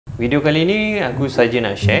Video kali ni aku saja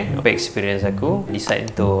nak share apa experience aku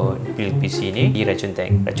decide untuk build PC ni di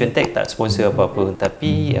RacunTech. RacunTech tak sponsor apa-apa,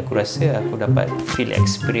 tapi aku rasa aku dapat feel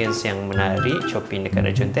experience yang menarik shopping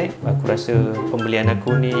dekat RacunTech. Aku rasa pembelian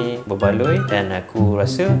aku ni berbaloi dan aku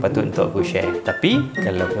rasa patut untuk aku share. Tapi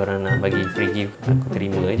kalau orang nak bagi free gift, aku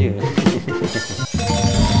terima je.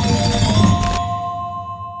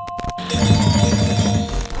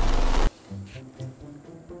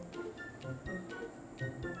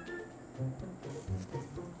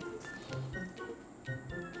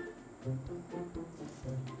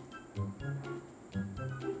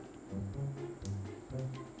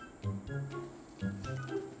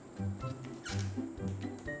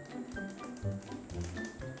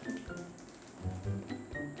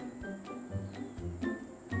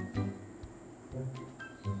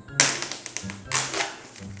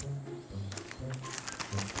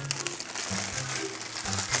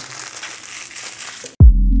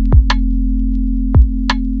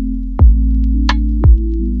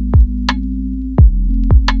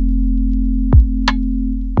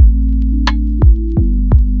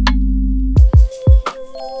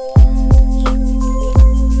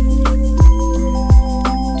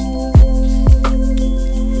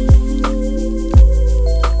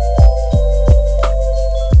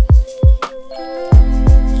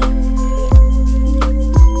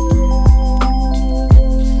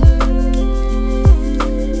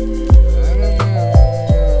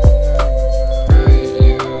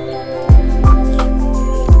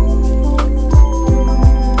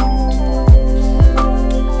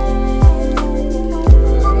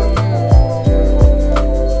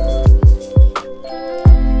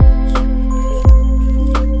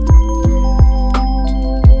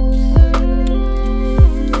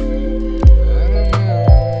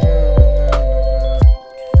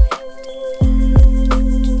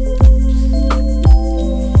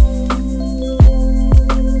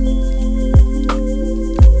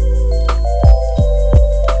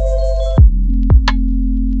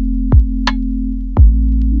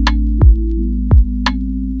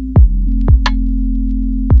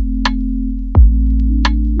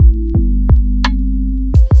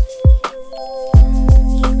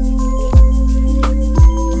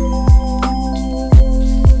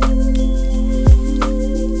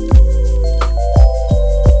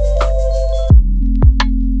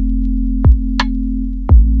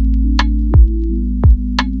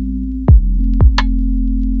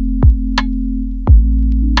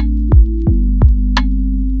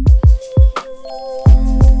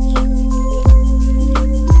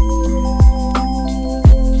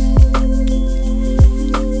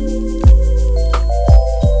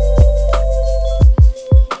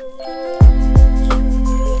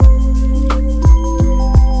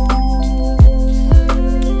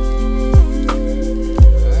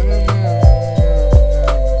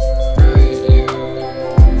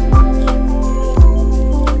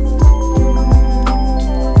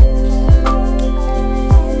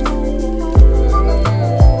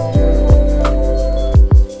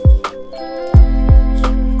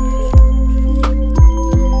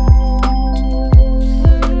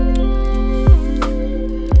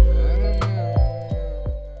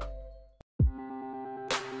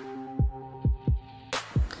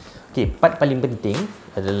 Okey, part paling penting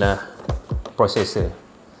adalah processor.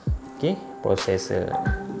 Okey, processor.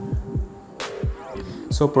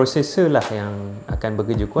 So processor lah yang akan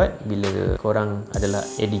bekerja kuat bila korang adalah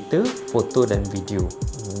editor foto dan video.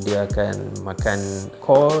 Dia akan makan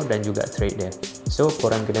core dan juga thread dia. So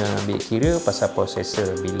korang kena ambil kira pasal processor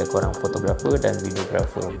bila korang fotografer dan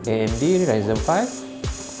videographer. AMD Ryzen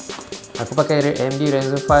 5. Aku pakai AMD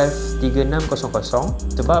Ryzen 5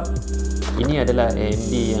 3600 sebab ini adalah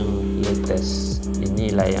AMD yang latest.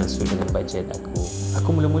 Inilah yang sesuai dengan budget aku. Aku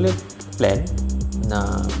mula-mula plan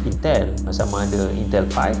nak Intel, sama ada Intel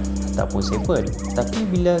 5 ataupun 7. Tapi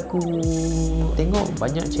bila aku tengok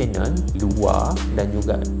banyak channel luar dan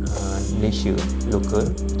juga Malaysia, lokal,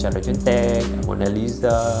 macam RacunTech, Mona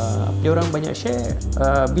Lisa, dia orang banyak share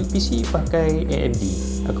build PC pakai AMD.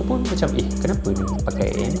 Aku pun macam kenapa ni pakai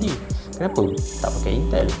AMD? Kenapa tak pakai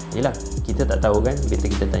Intel? Yelah, kita tak tahu kan,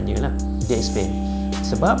 kita tanya lah. Dia explain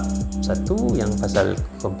sebab satu yang pasal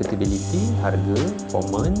compatibility, harga,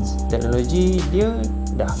 performance, teknologi dia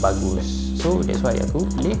dah bagus. So that's why aku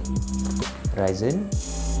pilih Ryzen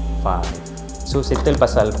 5. So settle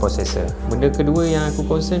pasal processor. Benda kedua yang aku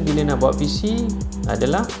concern bila nak buat PC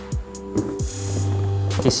adalah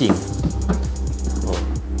casing.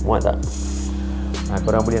 Muat tak?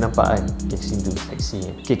 Korang boleh nampak kan casing tu seksi.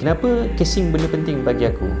 Okay, kenapa casing benda penting bagi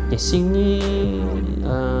aku? Casing ni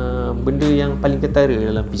benda yang paling ketara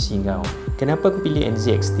dalam PC kau. Kenapa aku pilih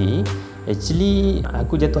NZXT? Actually,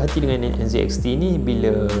 aku jatuh hati dengan NZXT ni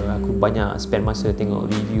bila aku banyak spend masa tengok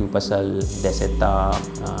review pasal desk setup,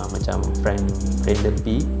 macam friend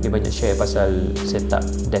lebih dia banyak share pasal setup,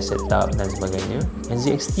 desk setup dan sebagainya.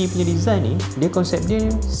 NZXT punya design ni, dia konsep dia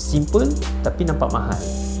simple tapi nampak mahal.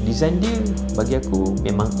 Design dia bagi aku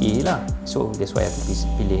memang A lah. So that's why aku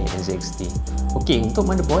pilih NZXT. Okay, untuk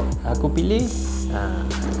motherboard aku pilih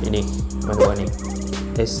ini motherboard ni,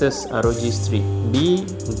 ASUS ROG Strix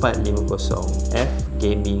B450F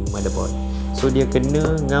gaming motherboard. So dia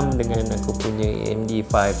kena ngam dengan aku punya AMD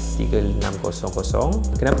 3600.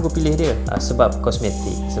 Kenapa aku pilih dia? Sebab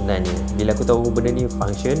kosmetik sebenarnya. Bila aku tahu benda ni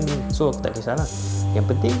function, so aku tak kisahlah. Yang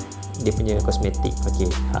penting dia punya kosmetik.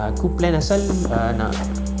 Okay, aku plan asal nak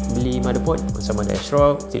beli motherboard sama ada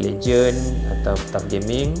ASRock, Steel Legend atau Tough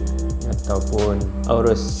Gaming ataupun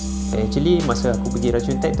Aorus. Actually masa aku pergi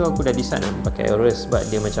RacunTech tu aku dah decide nak pakai Aorus sebab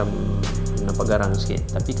dia macam nampak garang sikit.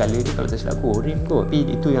 Tapi colour dia kalau tak silap aku orange kot. Tapi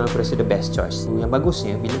itu yang aku rasa the best choice. Yang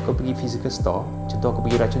bagusnya bila kau pergi physical store, contoh aku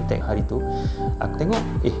pergi RacunTech hari tu, aku tengok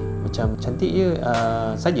macam cantik je,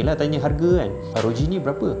 sajalah tanya harga kan, ROG ni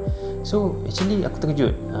berapa. So actually aku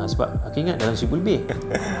terkejut sebab aku ingat dalam 1000 lebih.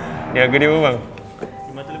 Ni harga dia berapa bang?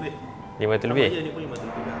 500 lebih. 500 lebih? Ni pun 500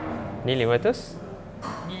 lebih dah. Ni 500?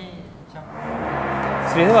 Ni macam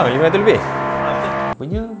serius bang? 500 lebih?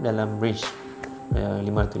 Punya dalam range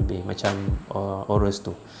 500 lebih macam Aorus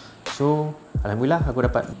tu. So alhamdulillah aku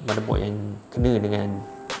dapat motherboard yang kena dengan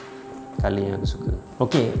color yang aku suka.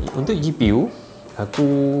 Okay, untuk GPU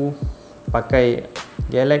aku pakai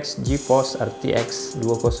GALAX GeForce RTX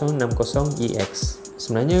 2060EX.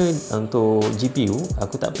 Sebenarnya untuk GPU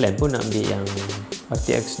aku tak plan pun nak ambil yang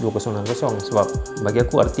RTX 2060 sebab bagi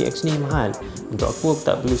aku RTX ni mahal. Untuk aku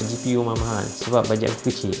tak perlu GPU mahal sebab bajet aku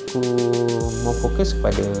kecil. Aku mau fokus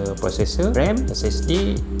kepada processor, RAM,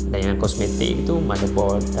 SSD dan yang kosmetik itu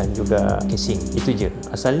motherboard dan juga casing. Itu je.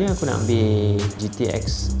 Asalnya aku nak ambil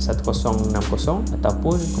GTX 1060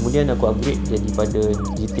 ataupun kemudian aku upgrade daripada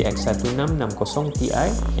GTX 1660 Ti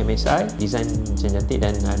MSI. Design macam cantik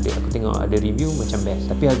dan aku tengok ada review macam best.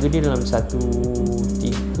 Tapi harga dia dalam 1.3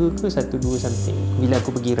 ke 1.2 something. Bila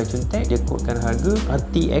aku pergi RacunTech, dia quotekan harga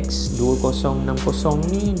RTX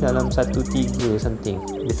 2060 ni dalam 1.3 something.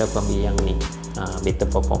 Dia tak aku ambil yang ni, better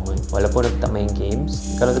performance. Walaupun aku tak main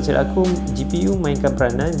games, kalau tak silap aku, GPU mainkan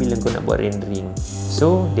peranan bila kau nak buat rendering.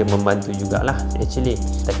 So dia membantu jugalah actually.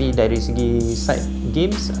 Tapi dari segi side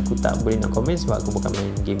games aku tak boleh nak komen sebab aku bukan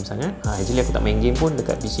main game sangat. Actually aku tak main game pun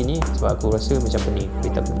dekat PC ni sebab aku rasa macam pening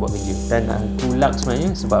bila aku buat kerja. Dan aku lag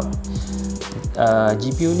sebenarnya sebab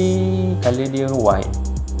GPU ni color dia white,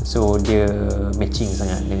 so dia matching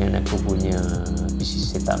sangat dengan aku punya PC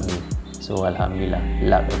setup ni. So alhamdulillah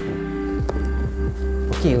lag aku.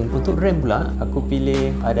 Okay, untuk RAM pula aku pilih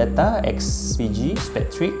ADATA XPG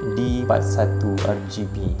Spectrix D41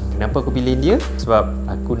 RGB. Kenapa aku pilih dia? Sebab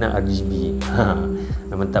aku nak RGB.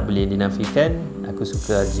 Memang tak boleh dinafikan, aku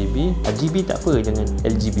suka RGB. RGB tak apa, jangan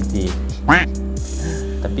LGBT.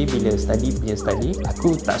 Tapi bila study,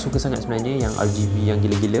 aku tak suka sangat sebenarnya yang RGB yang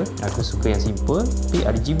gila-gila. Aku suka yang simple. Tapi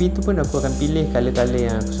RGB tu pun aku akan pilih color-color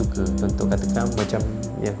yang aku suka. Contoh katakan macam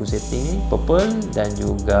yang aku setting ni, purple dan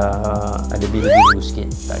juga ada biru-biru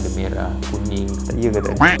sikit. Tak ada merah, kuning. Ya ke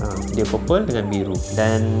tak? Dia purple dengan biru.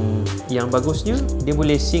 Dan yang bagusnya, dia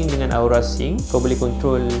boleh sync dengan Aura Sync. Kau boleh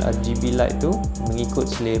control RGB light tu mengikut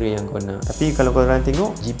selera yang kau nak. Tapi kalau korang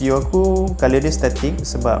tengok, GPU aku color dia static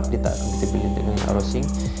sebab dia tak compatible dengan Aura Sync.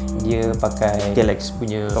 Dia pakai GALAX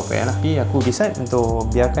punya software lah. Tapi aku decide untuk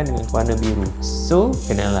biarkan dengan warna biru. So,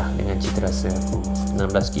 kenalah dengan cita rasa aku.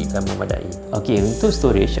 16GB kan memadai. Ok, untuk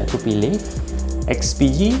storage aku pilih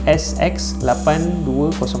XPG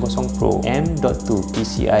SX8200 Pro M.2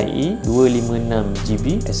 PCIe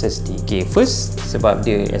 256GB SSD. Ok, first sebab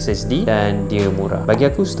dia SSD dan dia murah. Bagi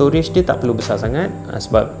aku storage dia tak perlu besar sangat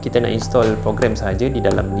sebab kita nak install program sahaja di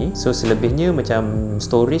dalam ni. So selebihnya macam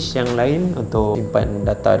storage yang lain untuk simpan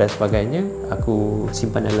data dan sebagainya aku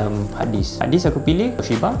simpan dalam hard disk. Hard disk aku pilih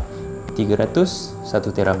TOSHIBA 300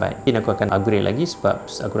 1TB. Mungkin aku akan upgrade lagi sebab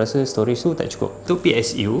aku rasa storage tu tak cukup. Untuk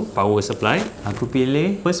PSU power supply aku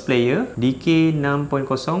pilih first player DK6.0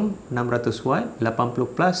 600W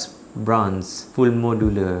 80 plus bronze full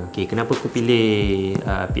modular. Okay, kenapa aku pilih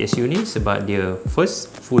PSU ni? Sebab dia first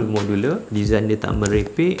full modular, design dia tak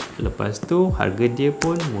merepek, lepas tu harga dia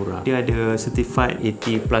pun murah. Dia ada certified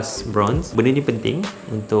 80 plus bronze. Benda ni penting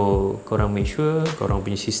untuk korang make sure korang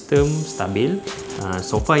punya sistem stabil.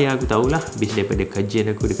 So far yang aku tahulah based daripada kajian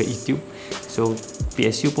aku dekat YouTube. So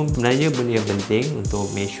PSU pun sebenarnya benda yang penting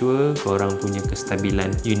untuk make sure korang punya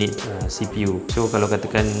kestabilan unit CPU. So kalau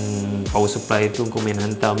katakan power supply tu kau main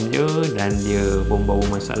hantam je dan dia membawa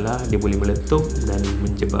masalah, dia boleh meletup dan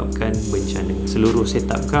menyebabkan bencana. Seluruh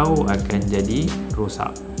setup kau akan jadi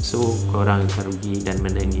rosak. So korang akan rugi dan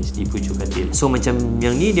menangis di pucuk katil. So macam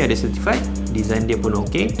yang ni dia ada certified, design dia pun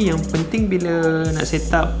okey. Yang penting bila nak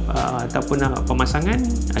setup ataupun nak pemasangan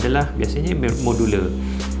adalah biasanya modular.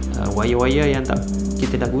 Wire-wire yang tak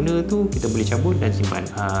kita dah guna tu kita boleh cabut dan simpan.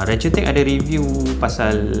 RacunTech ada review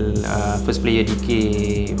pasal first player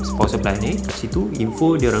decay power supply ni. Kat situ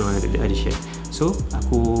info dia orang ada share. So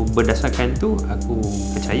aku berdasarkan tu aku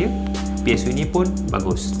percaya PSU ni pun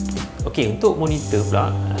bagus. Okey, untuk monitor pula,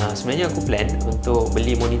 sebenarnya aku plan untuk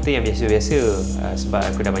beli monitor yang biasa-biasa sebab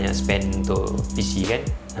aku dah banyak spend untuk PC kan.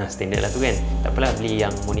 Standard lah tu kan. Tak apalah beli yang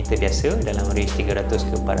monitor biasa dalam range 300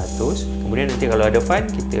 ke 400. Kemudian nanti kalau ada fund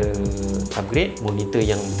kita upgrade monitor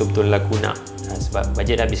yang betul-betul aku nak. Sebab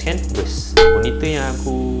bajet dah habis kan. Terus monitor yang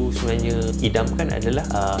aku sebenarnya idamkan adalah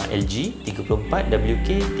LG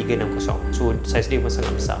 34WK360. So size dia pun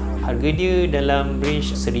sangat besar. Harga dia dalam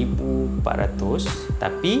range 1400.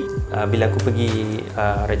 Tapi bila aku pergi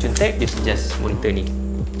RacunTech dia suggest monitor ni.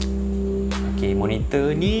 Okay,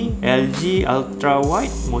 monitor ni LG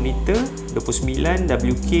Ultrawide monitor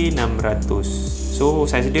 29WK600. So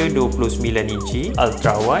size dia 29 inci,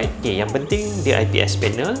 ultrawide. Okay, yang penting dia IPS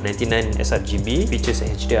panel, 99 sRGB, features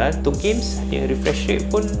HDR. Untuk games dia refresh rate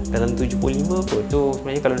pun dalam 75 pun. So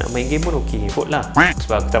sebenarnya kalau nak main game pun okey kot lah.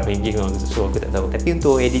 Sebab aku tak main game so aku tak tahu. Tapi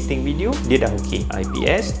untuk editing video dia dah okey.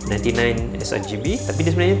 IPS 99 sRGB, tapi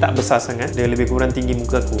dia sebenarnya tak besar sangat. Dia lebih kurang tinggi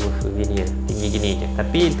muka aku gini ya. Tinggi gini je.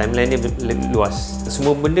 Tapi timeline dia luas.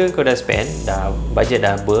 Semua benda kau dah spend, dah budget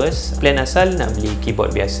dah burst. Plan asal nak beli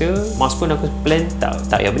keyboard biasa. Mouse pun aku plan tak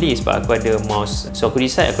payah beli sebab aku ada mouse. So aku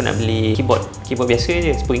decide aku nak beli keyboard biasa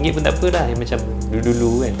je. RM10 pun tak apa lah, yang macam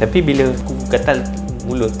dulu-dulu kan. Tapi bila aku gatal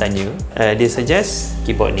mulut tanya, dia suggest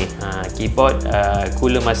keyboard ni. Keyboard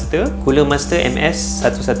Cooler Master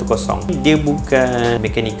MS110. Dia bukan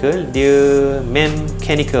mechanical, dia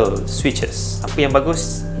Mem-chanical switches. Apa yang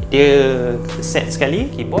bagus, dia set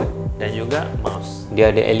sekali keyboard dan juga mouse. Dia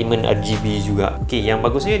ada elemen RGB juga. Okey, yang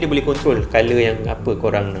bagusnya dia boleh control color yang apa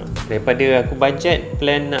korang nak. Daripada aku budget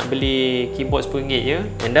plan nak beli keyboard RM10 je,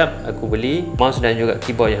 end up aku beli mouse dan juga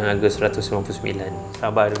keyboard yang harga RM199.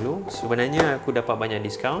 Sabar dulu. Sebenarnya aku dapat banyak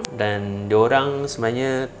diskaun dan diorang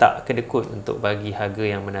sebenarnya tak kedekut untuk bagi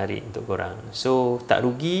harga yang menarik untuk korang. So tak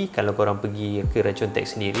rugi kalau korang pergi ke RacunTech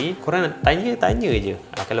sendiri. Korang tanya-tanya je.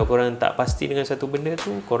 Kalau korang tak pasti dengan satu benda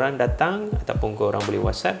tu, korang datang ataupun korang boleh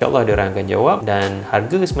WhatsApp. InsyaAllah diorang akan jawab. Dan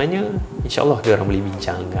harga sebenarnya insyaAllah diorang boleh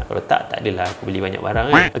bincang kan. Kalau tak adalah aku beli banyak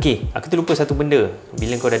barang kan. Okey, aku terlupa satu benda.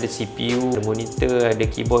 Bila kau dah ada CPU, ada monitor, ada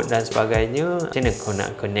keyboard dan sebagainya, macam mana kau nak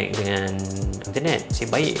connect dengan internet?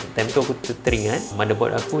 Sebaik time tu aku teringat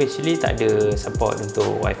motherboard aku actually tak ada support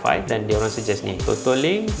untuk Wi-Fi dan dia orang suggest ni,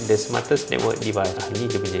 TotalLink the smartest network device. Ni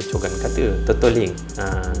dia punya cogan kata TotalLink.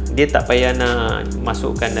 Dia tak payah nak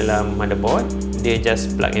masukkan dalam motherboard, dia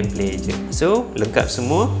just plug and play je. So lengkap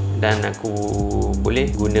semua dan aku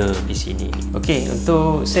boleh guna PC ni. Okey,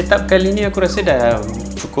 untuk setup kali ni aku rasa dah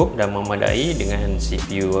cukup, dah memadai dengan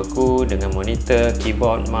CPU aku, dengan monitor,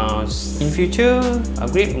 keyboard, mouse. In future,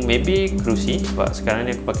 upgrade maybe kerusi sebab sekarang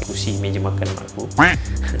ni aku pakai kerusi meja makan mak aku.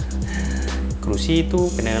 Kerusi tu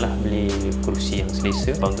kenalah beli kerusi yang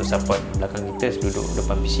selesa sebab untuk support belakang kita duduk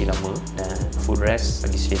depan PC lama dan footrest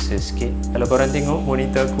bagi selesa sikit. Kalau korang tengok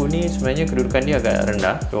monitor aku ni sebenarnya kedudukan dia agak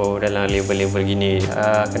rendah. So dalam level-level gini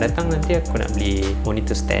akan datang nanti aku nak beli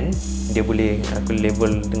monitor stand. Dia boleh aku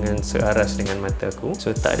level dengan searas dengan mata aku.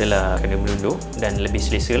 So tak adalah kena menunduk dan lebih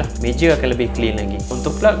selesa lah. Meja akan lebih clean lagi.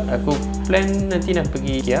 Untuk plug aku plan nanti nak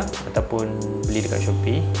pergi IKEA ataupun beli dekat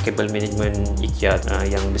Shopee. Kabel management IKEA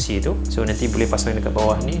yang besi tu. So nanti boleh pasang dekat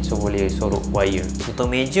bawah ni, so boleh sorok wire.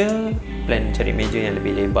 Untuk meja, plan cari meja yang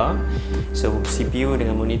lebih lebar. So CPU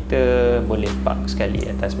dengan monitor boleh park sekali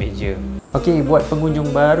atas meja. Okey, buat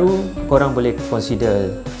pengunjung baru, korang boleh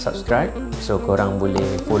consider subscribe. So korang boleh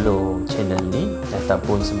follow channel ni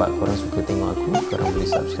ataupun sebab korang suka tengok aku, korang boleh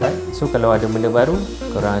subscribe. So kalau ada benda baru,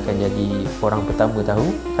 korang akan jadi orang pertama tahu.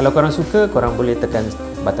 Kalau korang suka, korang boleh tekan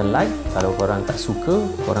button like. Kalau korang tak suka,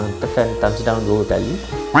 korang tekan thumbs down 2 kali.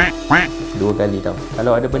 2 kali tau.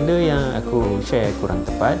 Kalau ada benda yang aku share kurang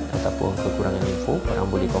tepat ataupun kekurangan info, korang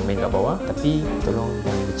boleh komen kat bawah. Tapi tolong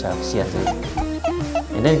jangan kecap, kesian saya.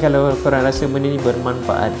 And then kalau korang rasa benda ni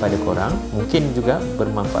bermanfaat pada korang, mungkin juga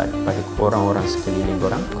bermanfaat pada orang-orang sekeliling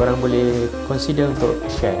korang, korang boleh consider untuk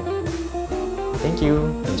share. Thank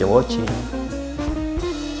you. Enjoy watching.